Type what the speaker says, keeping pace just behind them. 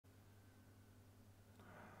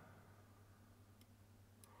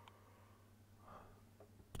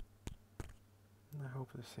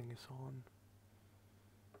hope this thing is on.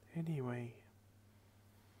 Anyway,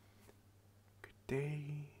 good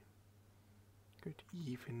day, good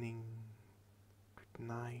evening, good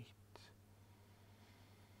night,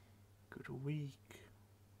 good week,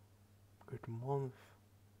 good month,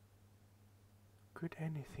 good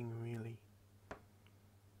anything really.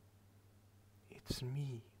 It's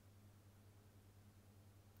me,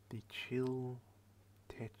 the chill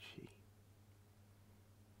Techi.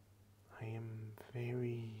 I am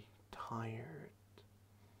very tired.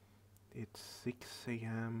 It's 6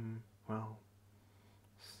 a.m. Well,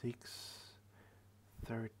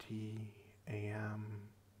 6:30 a.m.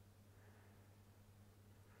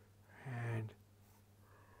 and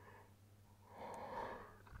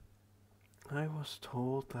I was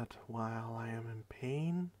told that while I am in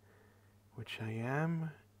pain, which I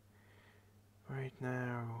am right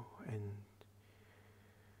now, and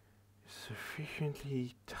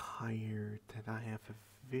sufficiently tired that I have a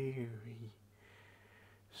very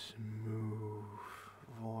smooth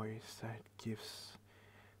voice that gives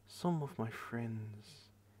some of my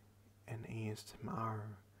friends an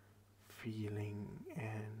ASMR feeling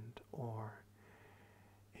and or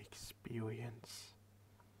experience.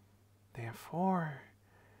 Therefore,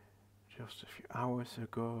 just a few hours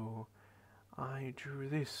ago, I drew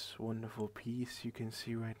this wonderful piece you can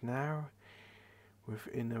see right now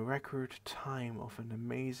within a record time of an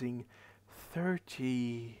amazing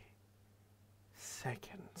 30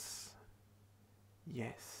 seconds.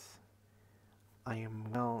 Yes, I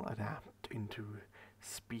am well adapted into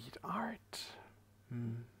speed art.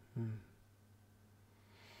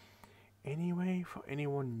 Anyway, for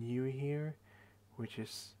anyone new here, which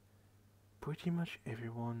is pretty much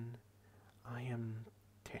everyone, I am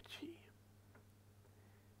Techi,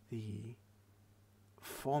 the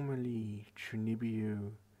formerly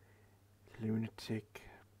Chunibyo lunatic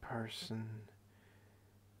person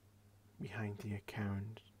behind the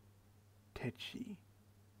account Techi,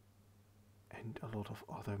 and a lot of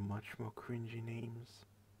other much more cringy names.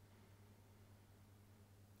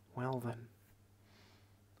 Well then,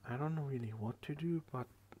 I don't know really what to do, but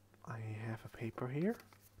I have a paper here.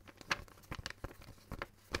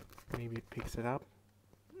 Maybe it picks it up.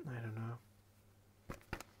 I don't know.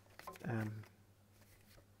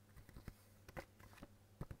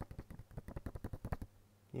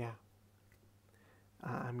 Yeah.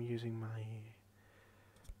 I'm using my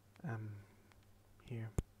here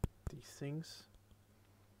these things.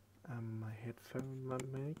 My headphone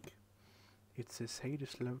mic. It's a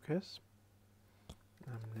Sadus Locus.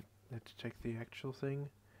 Let's check the actual thing.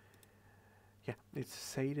 Yeah, it's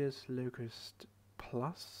Sadus Locust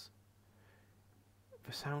Plus.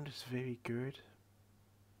 The sound is very good.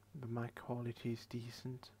 The mic quality is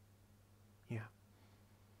decent. Yeah.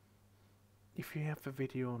 If you have the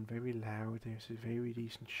video on very loud, there's a very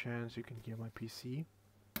decent chance you can hear my PC.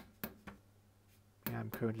 Yeah, I'm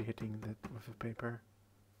currently hitting that with a paper.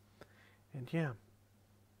 And yeah.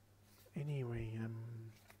 Anyway,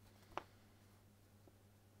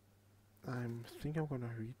 I think I'm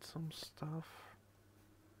gonna read some stuff.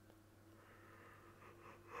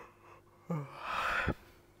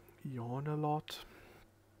 Yawn a lot.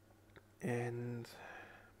 And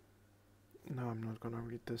no, I'm not gonna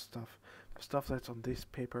read this stuff. The stuff that's on this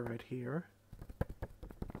paper right here,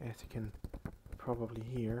 as you can probably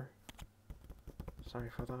hear. Sorry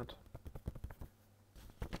for that.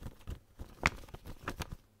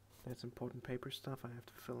 That's important paper stuff I have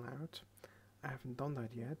to fill out. I haven't done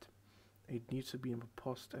that yet. It needs to be in the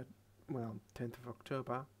post at, well, 10th of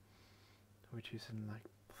October, which is in like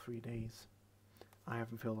 3 days. I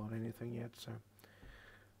haven't filled out anything yet, so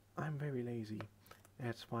I'm very lazy.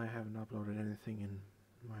 That's why I haven't uploaded anything in,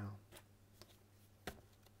 well,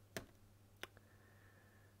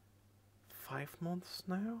 5 months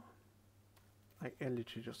now. I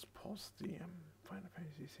literally just paused the Final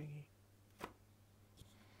Fantasy thingy.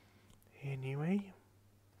 Anyway,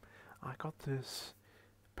 I got this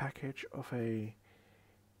package of a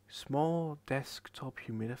small desktop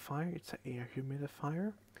humidifier. It's an air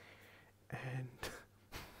humidifier, and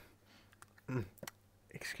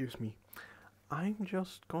excuse me, I'm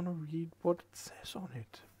just gonna read what it says on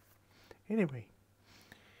it. Anyway,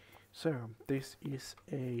 so this is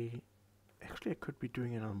actually I could be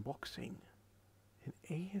doing an unboxing, an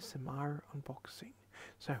ASMR unboxing.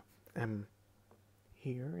 So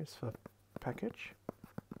here is the package.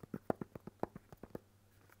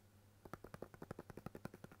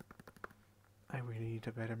 I really need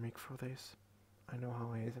a better mic for this. I know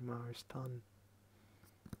how ASMR is done.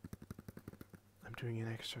 I'm doing an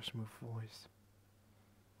extra smooth voice.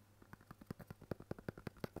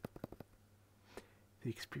 the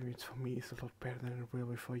experience for me is a lot better than it will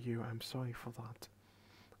be for you. I'm sorry for that.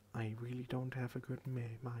 I really don't have a good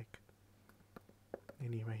mic.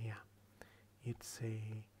 Anyway, yeah. It's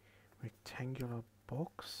a rectangular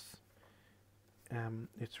box.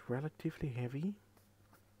 It's relatively heavy.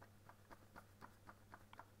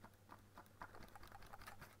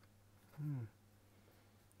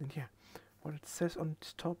 And yeah, what it says on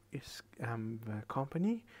its top is the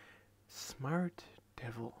company Smart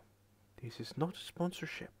Devil. This is not a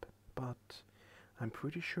sponsorship, but I'm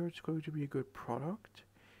pretty sure it's going to be a good product.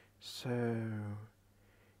 So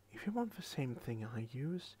if you want the same thing I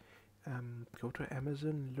use, go to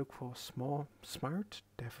Amazon, look for Smart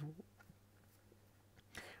Devil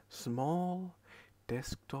small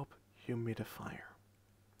desktop humidifier.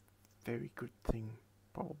 Very good thing.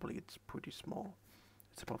 Probably it's pretty small.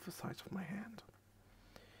 It's about the size of my hand.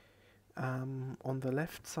 On the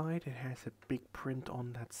left side it has a big print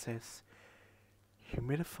on that says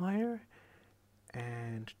humidifier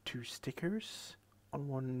and 2 stickers. On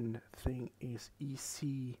one thing is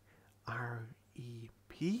ECREP,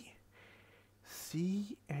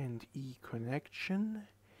 C and E connection,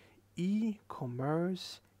 E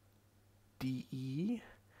commerce, DE.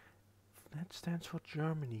 That stands for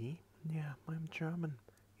Germany. Yeah, I'm German,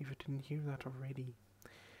 if you didn't hear that already.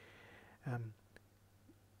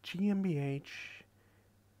 GmbH,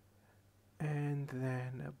 and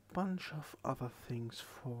then a bunch of other things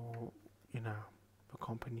for, the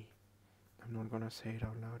company. I'm not gonna say it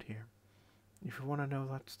out loud here. If you wanna know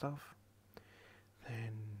that stuff,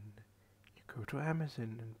 then you go to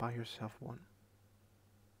Amazon and buy yourself one.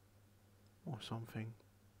 Or something.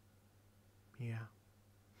 Yeah.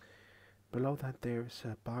 Below that there is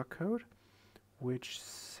a barcode,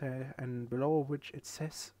 and below which it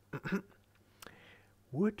says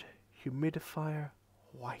wood humidifier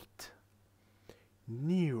white,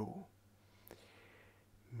 new,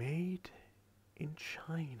 made in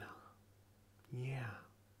China. Yeah.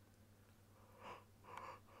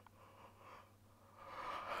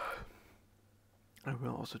 I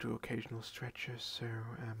will also do occasional stretches, so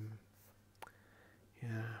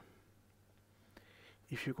yeah.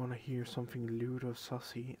 If you're gonna hear something lewd or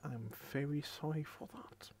sussy, I'm very sorry for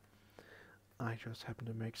that. I just happen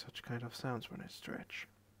to make such kind of sounds when I stretch.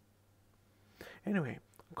 Anyway,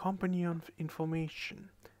 company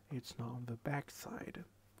information. It's now on the back side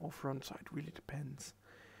or front side, really depends.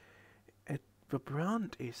 The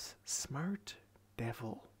brand is Smart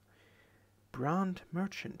Devil. Brand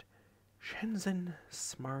merchant, Shenzhen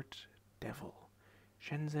Smart Devil.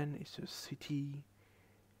 Shenzhen is a city,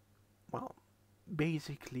 well,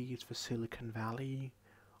 basically it's the Silicon Valley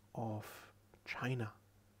of China.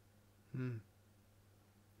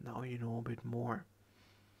 Now you know a bit more.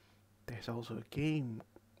 There's also a game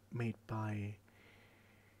made by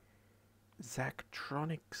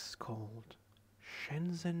Zachtronics called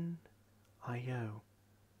Shenzhen IO.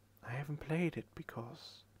 I haven't played it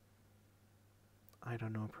because I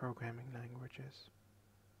don't know programming languages.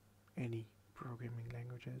 Any programming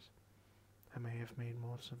languages. I may have made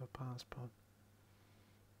most of the past, but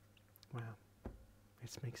well,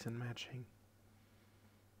 it's mix and matching.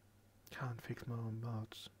 Can't fix my own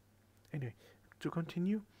bugs. Anyway, to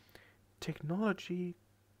continue, technology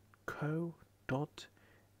co dot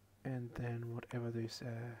and then whatever this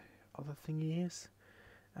other thingy is,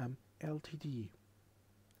 LTD,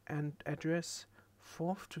 and address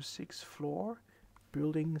 4th to 6th floor,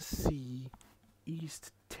 building C,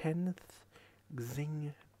 East 10th,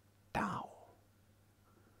 Xingdao.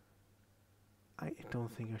 I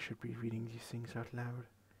don't think I should be reading these things out loud.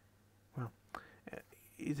 Well,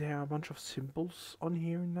 there are a bunch of symbols on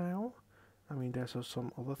here now. I mean, there's also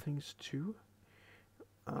some other things too.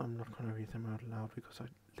 I'm not gonna read them out loud because I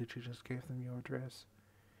literally just gave them your address.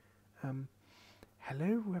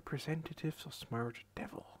 Hello, representatives of Smart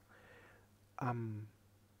Devil.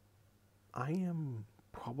 I am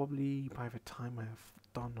probably, by the time I have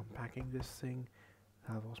done unpacking this thing,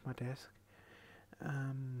 that was my desk,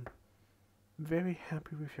 very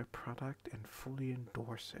happy with your product and fully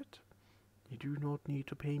endorse it. You do not need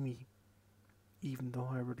to pay me, even though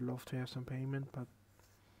I would love to have some payment, but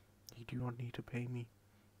you do not need to pay me.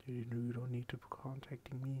 You don't need to be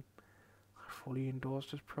contacting me. I fully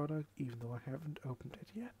endorse this product, even though I haven't opened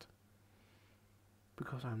it yet,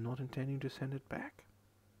 because I'm not intending to send it back.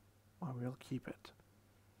 I will keep it.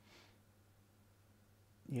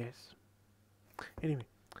 Yes. Anyway,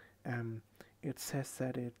 it says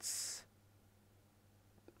that it's,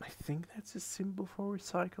 I think that's a symbol for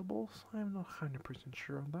recyclables. I'm not 100%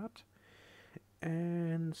 sure on that.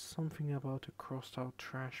 And something about a crossed out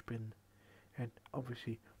trash bin. And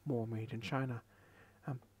obviously more made in China.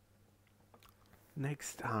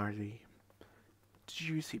 Next are the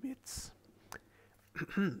juicy bits.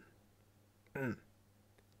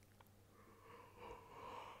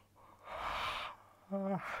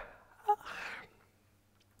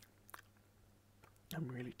 I'm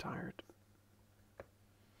really tired.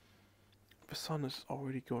 The sun is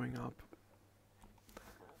already going up.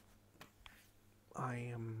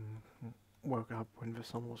 I woke up when the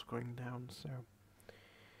sun was going down, so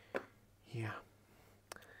yeah.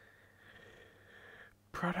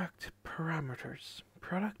 Product parameters.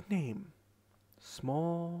 Product name.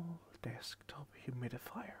 Small desktop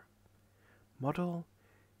humidifier. Model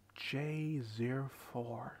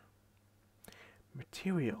J04.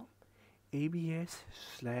 Material.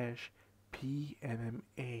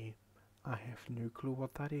 ABS/PMMA. I have no clue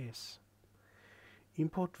what that is.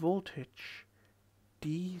 Input voltage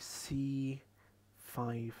DC5V.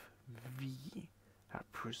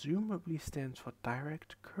 That presumably stands for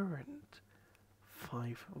direct current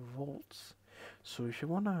 5 volts. So if you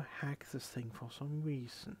want to hack this thing for some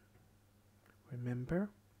reason,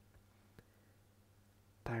 remember,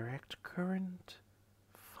 direct current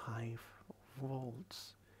 5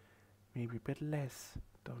 volts. Maybe a bit less.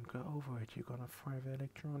 Don't go over it, you're gonna fry the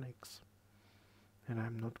electronics. And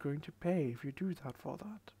I'm not going to pay if you do that for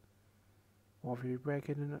that. Or if you break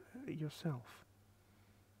it in yourself.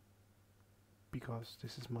 Because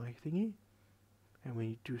this is my thingy. And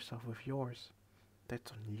when you do stuff with yours,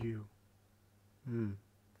 that's on you.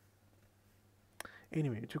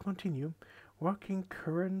 Anyway, to continue, working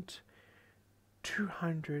current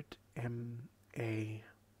 200 mA.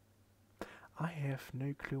 I have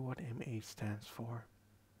no clue what MA stands for.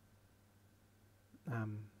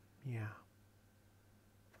 Yeah.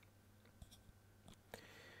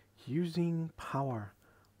 Using power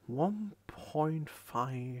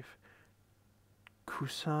 1.5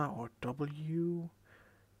 CUSA or W.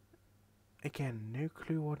 Again, no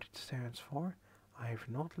clue what it stands for. I have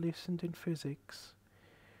not listened in physics.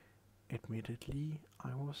 Admittedly,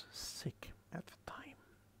 I was sick at the time.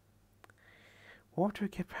 Water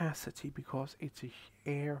capacity, because it's a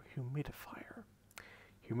air humidifier.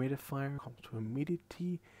 Humidifier comes to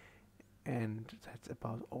humidity, and that's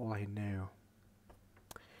about all I know.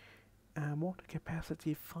 Water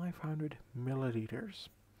capacity 500 milliliters.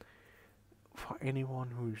 For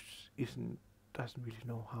anyone who doesn't really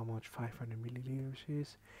know how much 500 milliliters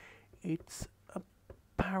is, it's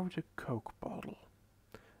about a Coke bottle.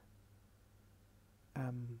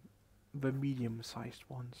 The medium-sized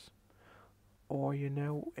ones. Or, you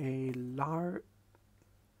know, a large...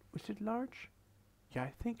 Is it large? Yeah,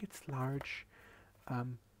 I think it's large.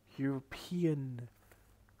 European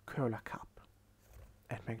cola cup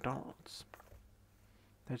at McDonald's.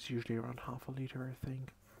 That's usually around half a liter, I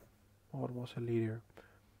think. Or it was a liter.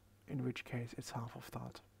 In which case, it's half of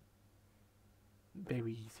that.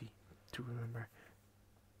 Very easy to remember.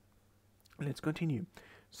 Let's continue.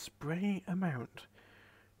 Spray amount.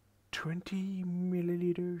 20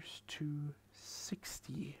 milliliters to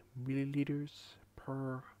 60 milliliters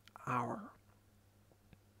per hour.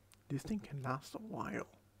 This thing can last a while.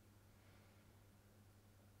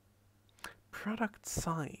 Product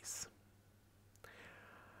size.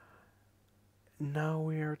 Now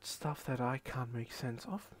we're at stuff that I can't make sense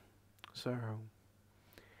of. So,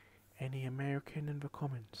 any American in the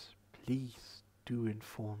comments, please do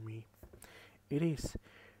inform me. It is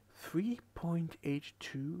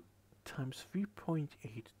 3.82 times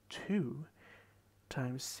 3.82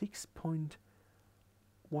 times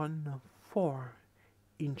 6.14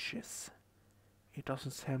 inches. It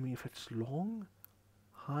doesn't tell me if it's long,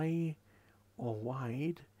 high, or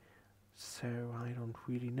wide, so I don't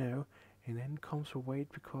really know. And then comes the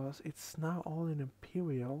weight, because it's now all in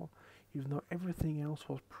imperial, even though everything else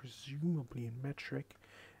was presumably in metric.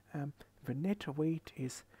 The net weight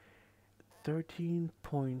is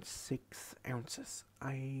 13.6 ounces.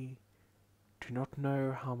 I do not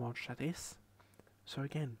know how much that is. So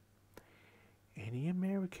again, any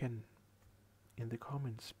American in the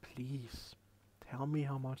comments, please tell me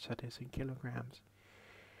how much that is in kilograms.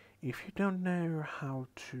 If you don't know how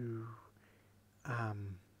to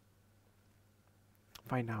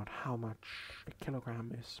find out how much a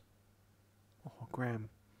kilogram is, or gram,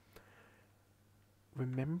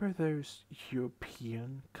 remember those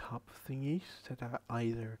European cup thingies that are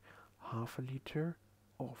either half a liter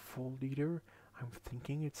or full liter? I'm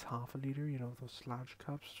thinking it's half a liter, you know, those large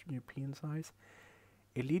cups, European size.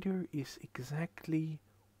 A liter is exactly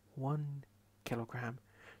 1 kilogram.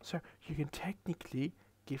 So you can technically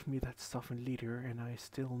give me that stuff in liter and I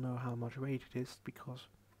still know how much weight it is, because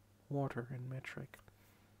water in metric.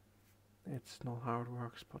 It's not how it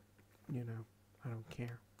works, but you know, I don't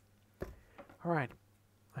care. Alright,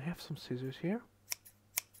 I have some scissors here.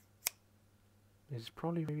 This is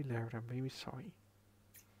probably very loud, I'm very sorry.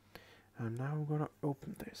 And now I'm gonna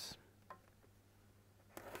open this.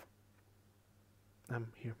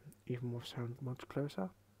 Here, even more sound, much closer.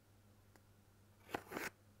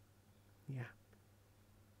 Yeah.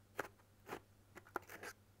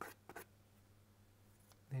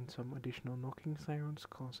 Then some additional knocking sounds,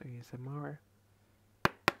 cause ASMR.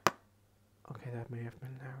 Okay, that may have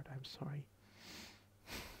been loud, I'm sorry.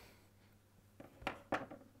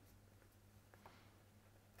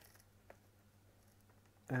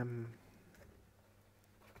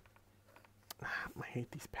 I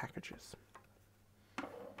hate these packages.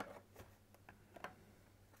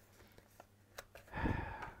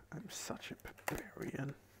 I'm such a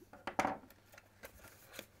barbarian.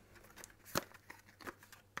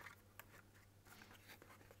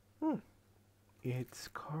 It's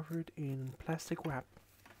covered in plastic wrap.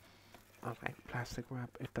 I like plastic wrap,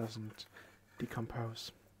 it doesn't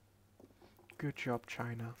decompose. Good job,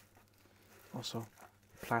 China. Also,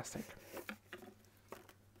 plastic.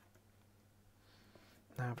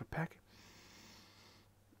 Now the pack.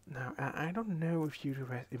 Now, I don't know if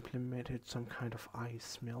YouTube has implemented some kind of eye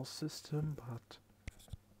smell system, but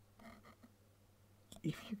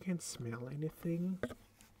if you can smell anything,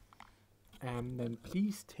 then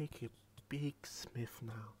please take a big sniff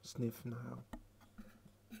now.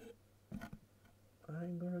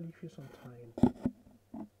 I'm gonna leave you some time.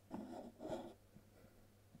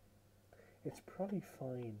 It's probably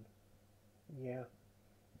fine. Yeah.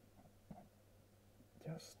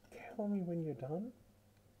 Just tell me when you're done.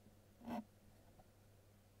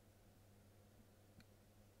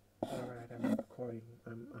 Alright, I'm recording.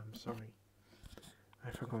 I'm sorry. I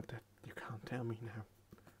forgot that you can't tell me now.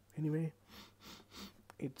 Anyway,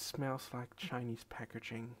 it smells like Chinese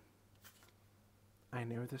packaging. I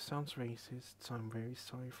know this sounds racist, so I'm very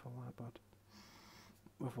sorry for that, but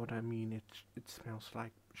with what I mean, it smells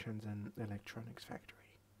like Shenzhen Electronics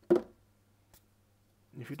Factory.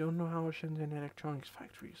 If you don't know how a Shenzhen Electronics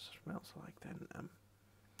Factory smells like, then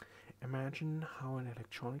imagine how an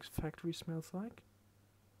electronics factory smells like,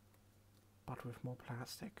 but with more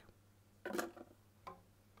plastic.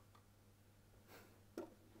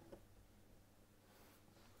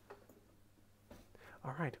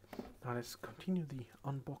 Alright, now let's continue the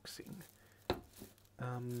unboxing.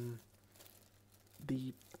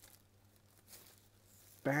 The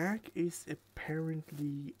bag is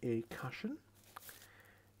apparently a cushion.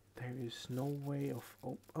 There is no way of...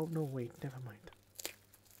 Oh no, wait, never mind.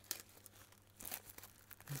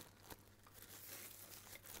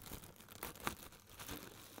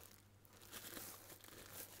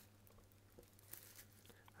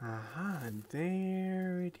 Aha, and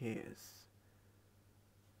there it is.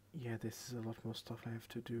 Yeah, this is a lot more stuff I have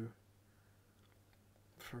to do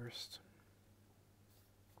first.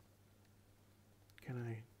 Can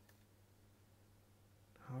I...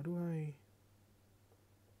 How do I...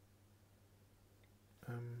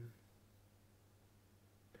 I'm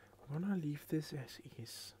gonna leave this as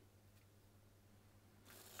is.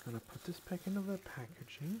 Gonna put this back into the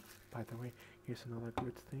packaging. By the way, here's another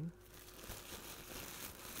good thing.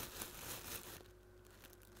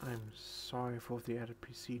 I'm sorry for the added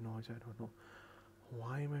PC noise. I don't know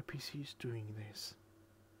why my PC is doing this.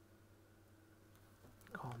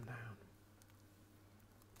 Calm down.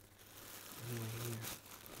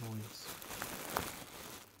 Here, noise.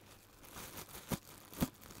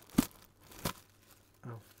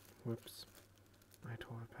 Oh, whoops. I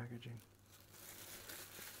tore the packaging.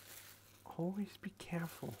 Always be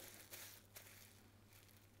careful.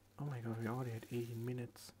 Oh my god, we already had 18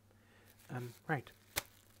 minutes. Right.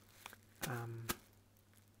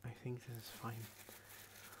 I think this is fine.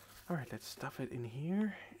 Alright, let's stuff it in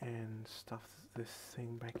here and stuff this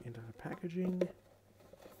thing back into the packaging.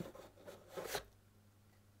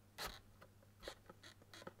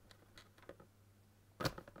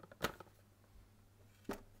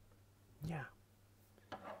 Yeah.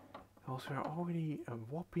 Also, we're already a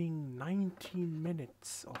whopping 19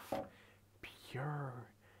 minutes of pure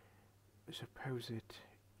supposed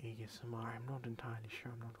ASMR. I'm not entirely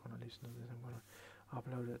sure. I'm not going to listen to this. I'm going to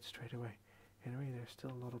upload it straight away. Anyway, there's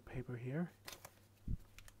still a lot of paper here.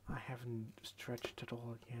 I haven't stretched it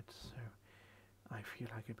all yet, so I feel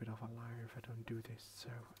like a bit of a liar if I don't do this. So,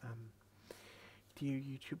 dear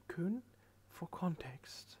YouTube Kun, for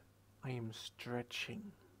context, I am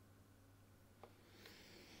stretching.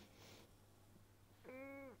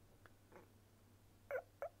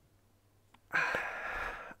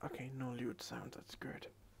 Okay, no lewd sound, that's good.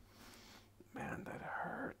 Man, that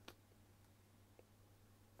hurt.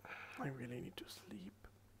 I really need to sleep.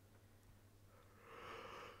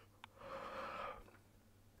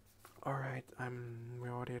 Alright,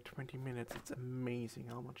 we're already at 20 minutes. It's amazing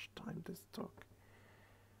how much time this took.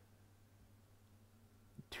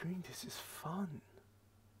 Doing this is fun.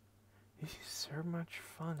 This is so much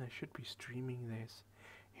fun. I should be streaming this.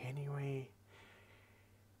 Anyway,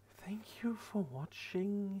 thank you for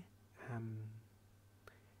watching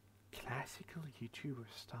classical YouTuber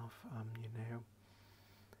stuff. You know,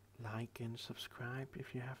 like and subscribe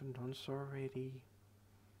if you haven't done so already.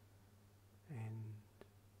 And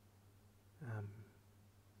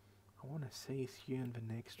I want to say see you in the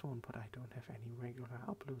next one, but I don't have any regular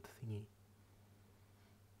upload thingy.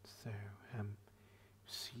 So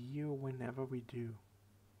see you whenever we do,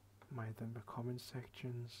 either in the comment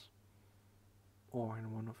sections or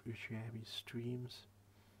in one of Ushiabi's streams.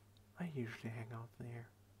 I usually hang out there.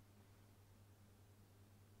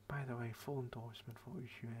 By the way, full endorsement for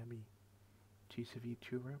Ushiabi. She's a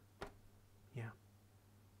VTuber. Yeah.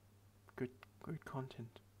 Good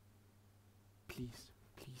content. Please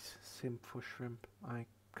simp for shrimp. I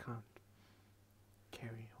can't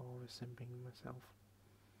carry all the simping myself.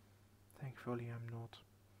 Thankfully I'm not.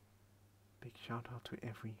 Big shout out to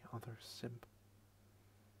every other simp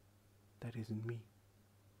that isn't me,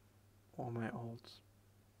 or my alts,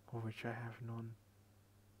 of which I have none.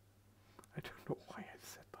 I don't know why I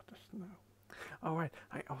said that just now. Alright,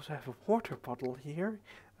 I also have a water bottle here.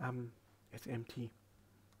 It's empty,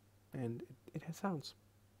 and it has sounds.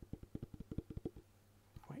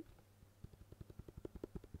 Wait.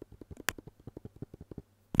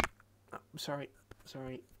 Sorry.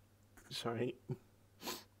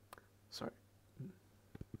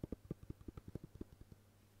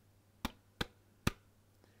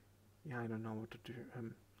 Yeah, I don't know what to do.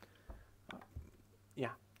 Yeah,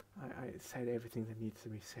 I said everything that needs to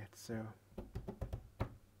be said, so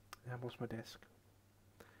that was my desk.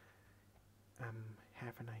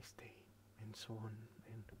 Have a nice day, and so on,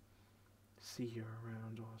 and see you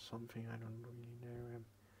around or something. I don't really know. I'm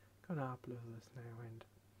gonna upload this now, and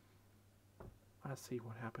I'll see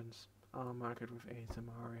what happens. I'll mark it with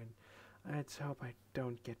ASMR, and let's hope I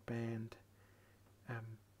don't get banned.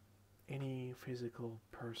 Any physical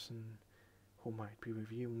person who might be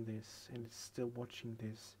reviewing this and is still watching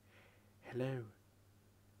this, hello.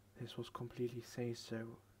 This was completely say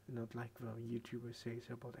so, not like the YouTubers say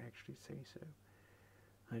so, but actually say so.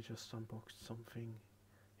 I just unboxed something,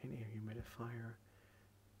 an air humidifier.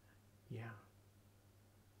 Yeah.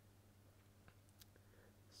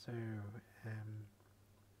 So,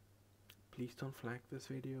 please don't flag this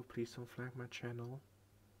video, please don't flag my channel.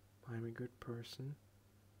 I'm a good person.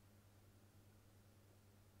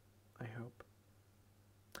 I hope.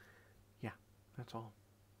 Yeah, that's all.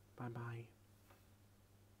 Bye bye.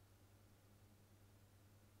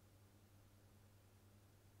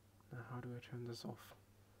 Now how do I turn this off?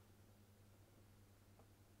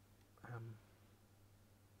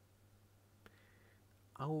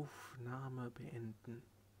 Aufnahme beenden.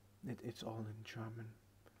 It's all in German.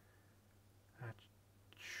 That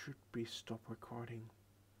should be stop recording.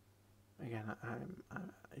 Again,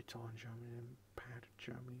 it's all in German. I'm bad at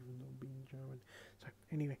German, even though being German. So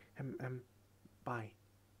anyway,